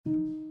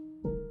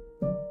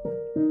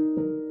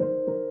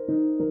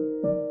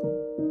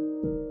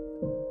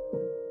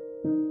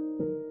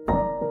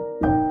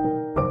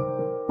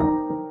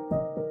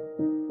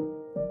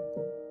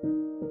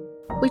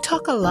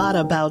talk a lot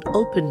about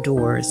open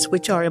doors,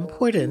 which are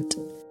important,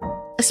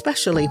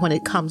 especially when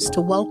it comes to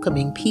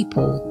welcoming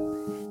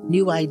people,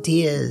 new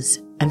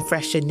ideas, and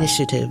fresh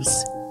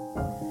initiatives.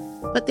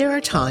 But there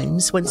are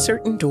times when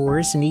certain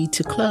doors need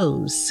to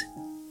close.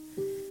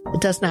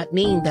 It does not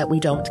mean that we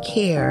don't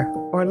care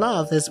or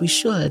love as we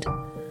should,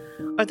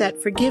 or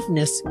that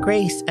forgiveness,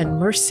 grace, and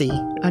mercy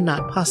are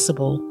not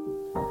possible.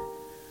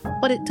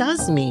 What it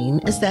does mean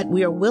is that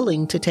we are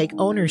willing to take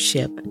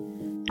ownership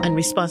and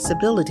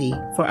responsibility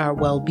for our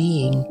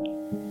well-being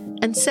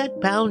and set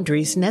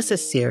boundaries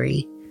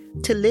necessary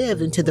to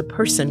live into the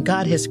person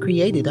God has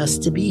created us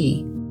to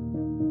be.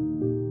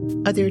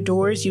 Are there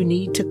doors you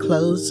need to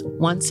close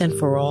once and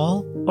for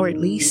all, or at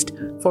least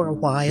for a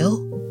while?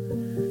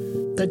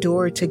 The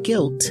door to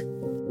guilt,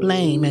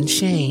 blame, and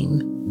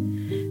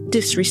shame,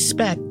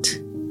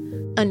 disrespect,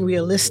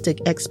 unrealistic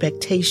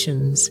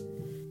expectations,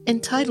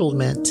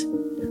 entitlement,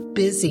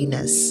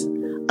 busyness,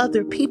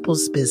 other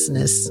people's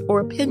business or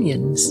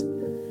opinions,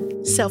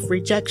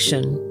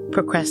 self-rejection,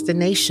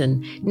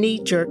 procrastination,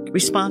 knee-jerk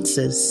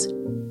responses.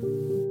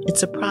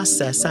 It's a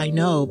process, I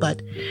know,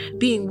 but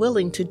being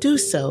willing to do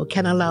so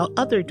can allow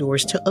other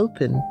doors to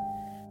open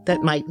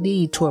that might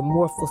lead to a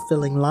more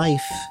fulfilling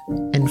life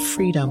and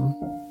freedom.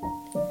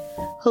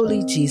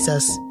 Holy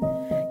Jesus,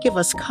 give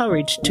us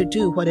courage to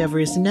do whatever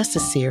is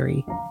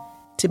necessary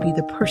to be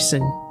the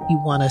person you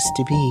want us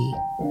to be.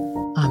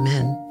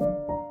 Amen.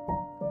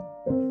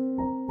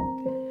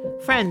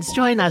 Friends,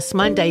 join us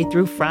Monday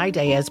through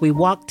Friday as we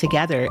walk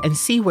together and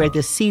see where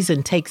this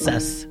season takes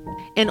us.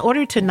 In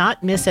order to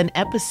not miss an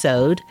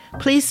episode,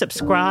 please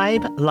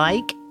subscribe,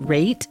 like,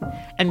 rate,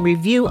 and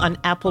review on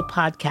Apple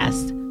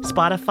Podcasts,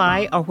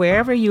 Spotify, or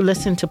wherever you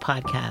listen to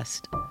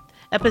podcasts.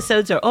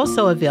 Episodes are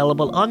also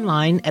available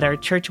online at our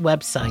church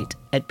website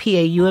at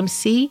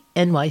paumcnyc.org.